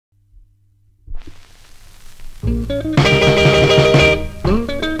Look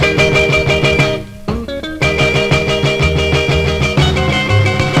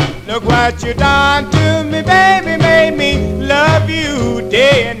what you done to me, baby, made me love you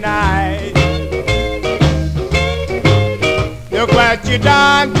day and night. Look what you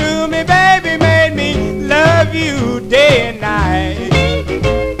done to me, baby, made me love you day and night.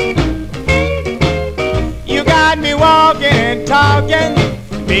 You got me walking and talking,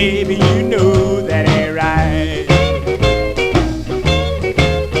 baby, you know that ain't right.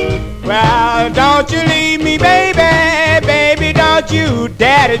 Well, don't you leave me, baby, baby, don't you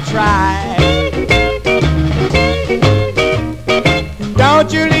dare to try.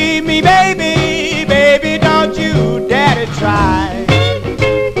 Don't you leave me, baby, baby, don't you dare to try.